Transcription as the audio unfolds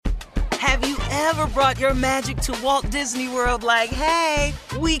Have you ever brought your magic to Walt Disney World like, hey,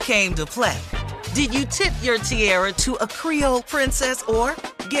 we came to play? Did you tip your tiara to a Creole princess or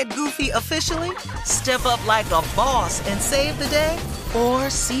get goofy officially? Step up like a boss and save the day? Or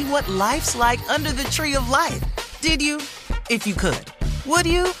see what life's like under the tree of life? Did you? If you could. Would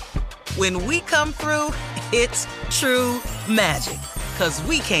you? When we come through, it's true magic. 'Cause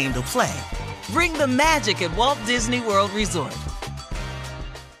we came to play. Bring the magic at Walt Disney World Resort.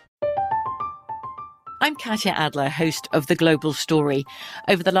 I'm Katya Adler, host of The Global Story.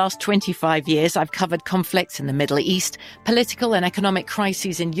 Over the last 25 years, I've covered conflicts in the Middle East, political and economic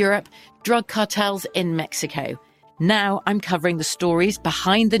crises in Europe, drug cartels in Mexico. Now I'm covering the stories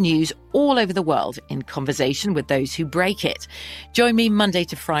behind the news all over the world in conversation with those who break it. Join me Monday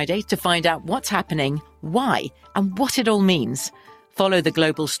to Friday to find out what's happening, why, and what it all means. Follow The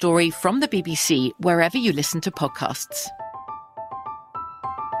Global Story from the BBC wherever you listen to podcasts.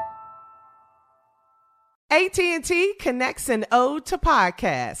 AT&T connects an ode to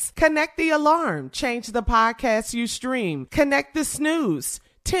podcasts. Connect the alarm. Change the podcast you stream. Connect the snooze.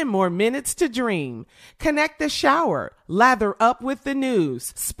 10 more minutes to dream. Connect the shower. Lather up with the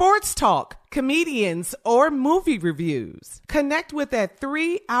news. Sports talk, comedians, or movie reviews. Connect with that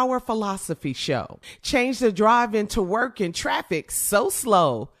 3-hour philosophy show. Change the drive into work in traffic so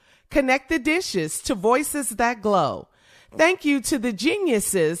slow. Connect the dishes to voices that glow. Thank you to the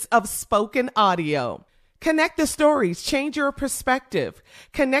geniuses of spoken audio. Connect the stories, change your perspective.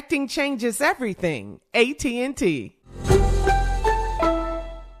 Connecting changes everything. AT&T.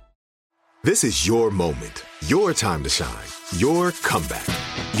 This is your moment, your time to shine, your comeback.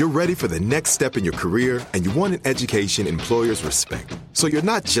 You're ready for the next step in your career, and you want an education employers respect. So you're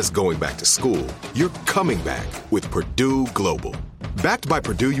not just going back to school, you're coming back with Purdue Global. Backed by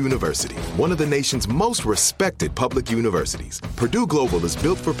Purdue University, one of the nation's most respected public universities, Purdue Global is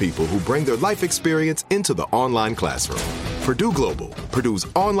built for people who bring their life experience into the online classroom. Purdue Global, Purdue's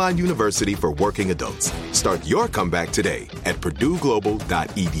online university for working adults. Start your comeback today at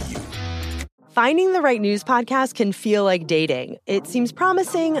purdueglobal.edu. Finding the right news podcast can feel like dating. It seems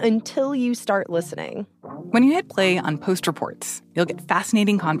promising until you start listening. When you hit play on Post Reports, you'll get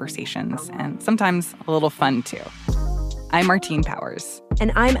fascinating conversations and sometimes a little fun, too. I'm Martine Powers.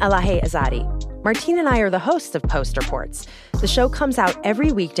 And I'm Elahe Azadi. Martine and I are the hosts of Post Reports. The show comes out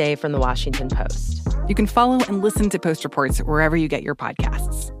every weekday from the Washington Post. You can follow and listen to Post Reports wherever you get your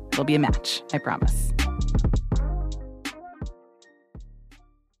podcasts. It'll be a match, I promise.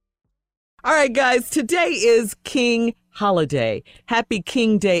 All right, guys, today is King Holiday. Happy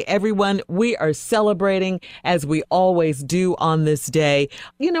King Day, everyone. We are celebrating as we always do on this day.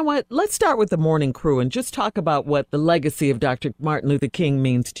 You know what? Let's start with the morning crew and just talk about what the legacy of Dr. Martin Luther King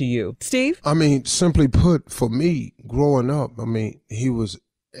means to you. Steve? I mean, simply put, for me, growing up, he was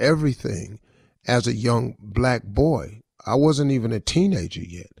everything as a young black boy. I wasn't even a teenager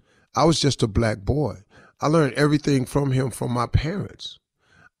yet. I was just a black boy. I learned everything from him from my parents.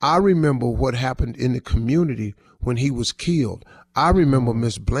 I remember what happened in the community when he was killed. I remember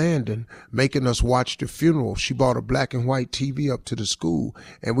Miss Blandon making us watch the funeral. She brought a black and white TV up to the school,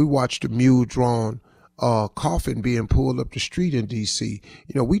 and we watched the mule-drawn coffin being pulled up the street in D.C.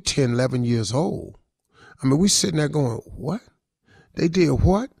 You know, we 10, 11 years old. We sitting there going, what? They did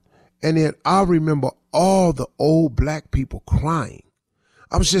what? And then I remember all the old black people crying.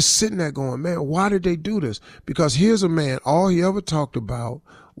 I was just sitting there going, man, why did they do this? Because here's a man, all he ever talked about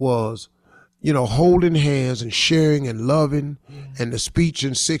was, holding hands and sharing and loving. And the speech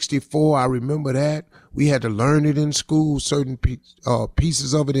in 64, I remember that. We had to learn it in school, certain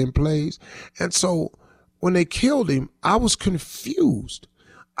pieces of it in plays. And so when they killed him, I was confused.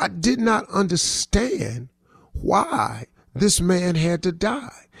 I did not understand why this man had to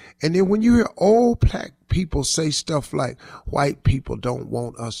die. And then when you hear old black people say stuff like, white people don't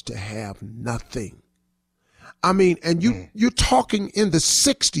want us to have nothing. And you're talking in the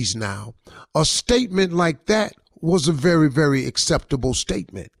 60s now. A statement like that was a very, very acceptable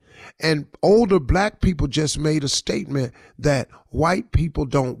statement. And older black people just made a statement that white people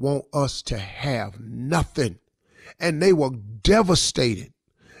don't want us to have nothing. And they were devastated.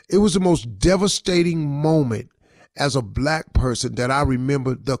 It was the most devastating moment as a black person that I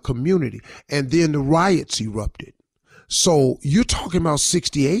remember the community. And then the riots erupted. So you're talking about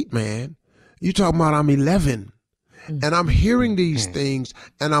 68, man. You're talking about I'm 11. And I'm hearing these things,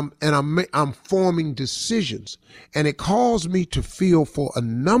 and I'm forming decisions, and it caused me to feel for a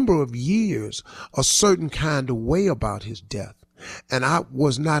number of years a certain kind of way about his death. And I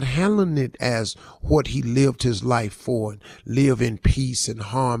was not handling it as what he lived his life for, and live in peace and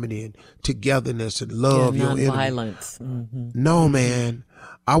harmony and togetherness and love your enemy. Nonviolence. Mm-hmm. No, man.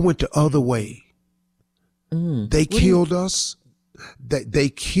 I went the other way. They killed us. They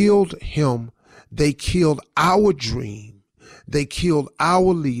killed him. They killed our dream. They killed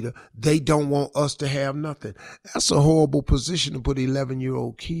our leader. They don't want us to have nothing. That's a horrible position to put an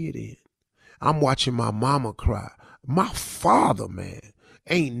 11-year-old kid in. I'm watching my mama cry. My father, man,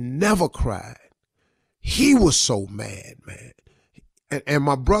 ain't never cried. He was so mad, man. And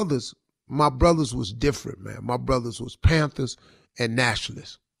my brothers was different, man. My brothers was Panthers and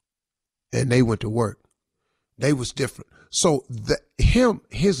Nationalists. And they went to work. They was different. So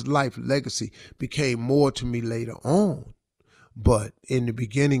his life legacy became more to me later on. But in the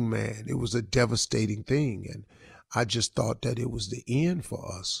beginning, man, it was a devastating thing. And I just thought that it was the end for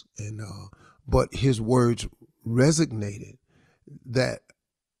us. And but his words resonated that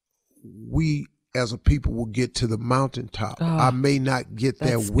we as a people will get to the mountaintop. I may not get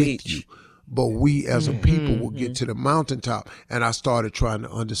there with you, but we as a people will get to the mountaintop. And I started trying to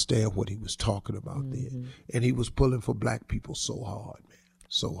understand what he was talking about then. And he was pulling for black people so hard, man,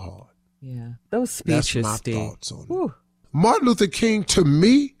 so hard. Yeah, those speeches, That's my Steve. thoughts on it. Martin Luther King, to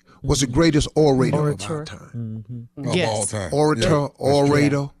me, was the greatest orator of our time. Of all time.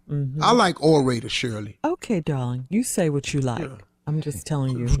 Orator. I like orator, Shirley. Okay, darling, you say what you like. Yeah. I'm just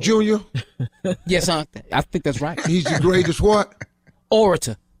telling you. Junior? Yes, I think that's right. He's the greatest what?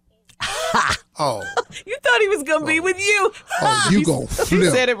 Orator. Oh. You thought he was going to be with you. Oh, you going to flip. He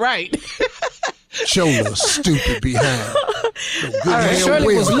said it right. Show little stupid behind.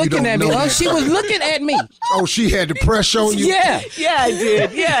 Shirley was looking at me. Oh, she was looking at me. Oh, she had the pressure on you? Yeah. Yeah, I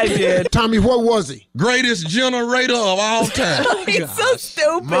did. Yeah, I did. Tommy, what was he? Greatest generator of all time. He's so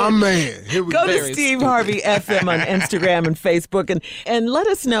stupid. My man. Here we go to Steve Harvey FM on Instagram and Facebook and let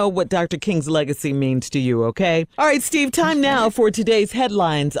us know what Dr. King's legacy means to you, okay? All right, Steve, time now for today's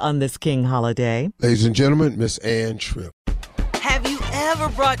headlines on this King holiday. Ladies and gentlemen, Miss Ann Tripp. Have you ever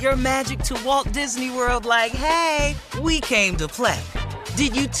brought your magic to Walt Disney World like, hey, we came to play?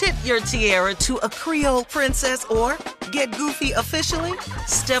 Did you tip your tiara to a Creole princess or get goofy officially?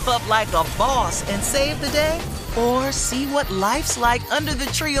 Step up like a boss and save the day? Or see what life's like under the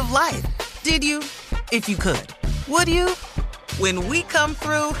tree of life? Did you? If you could. Would you? When we come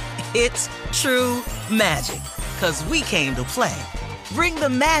through, it's true magic. 'Cause we came to play. Bring the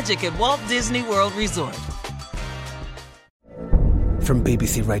magic at Walt Disney World Resort. From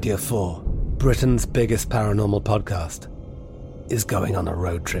BBC Radio 4, Britain's biggest paranormal podcast is going on a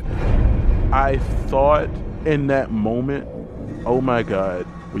road trip. I thought in that moment, oh my God,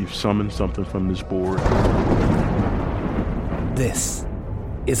 we've summoned something from this board. This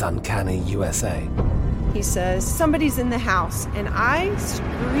is Uncanny USA. He says, somebody's in the house, and I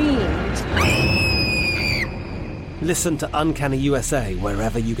screamed. Listen to Uncanny USA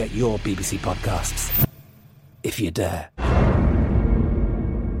wherever you get your BBC podcasts, if you dare.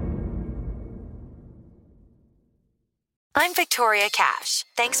 I'm Victoria Cash.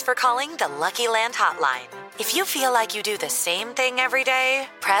 Thanks for calling the Lucky Land Hotline. If you feel like you do the same thing every day,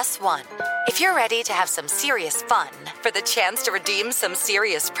 press 1. If you're ready to have some serious fun for the chance to redeem some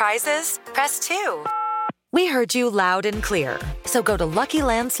serious prizes, press 2. We heard you loud and clear. So go to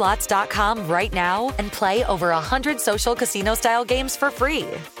LuckyLandSlots.com right now and play over 100 social casino-style games for free.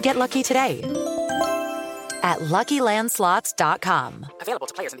 Get lucky today at LuckyLandSlots.com. Available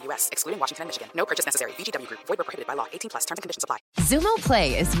to players in the U.S., excluding Washington and Michigan. No purchase necessary. VGW Group. Void where prohibited by law. 18+. Terms and conditions apply. Xumo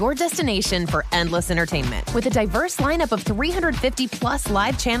Play is your destination for endless entertainment. With a diverse lineup of 350-plus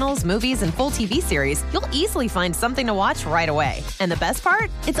live channels, movies, and full TV series, you'll easily find something to watch right away. And the best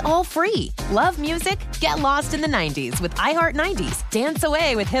part? It's all free. Love music? Get lost in the 90s with iHeart 90s. Dance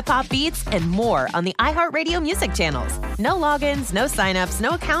away with hip-hop beats and more on the iHeartRadio music channels. No logins, no signups,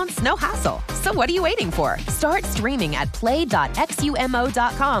 no accounts, no hassle. So what are you waiting for? Start streaming at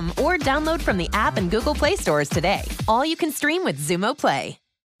play.xumo.com or download from the app and Google Play stores today. All you can stream with Xumo Play.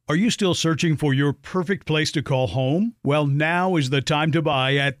 Are you still searching for your perfect place to call home? Well, now is the time to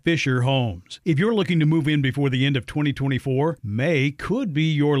buy at Fisher Homes. If you're looking to move in before the end of 2024, May could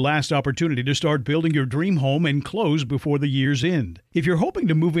be your last opportunity to start building your dream home and close before the year's end. If you're hoping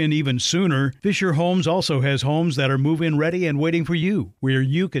to move in even sooner, Fisher Homes also has homes that are move-in ready and waiting for you, where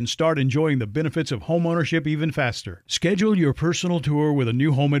you can start enjoying the benefits of homeownership even faster. Schedule your personal tour with a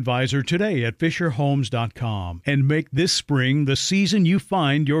new home advisor today at FisherHomes.com and make this spring the season you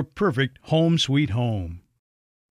find your perfect home sweet home.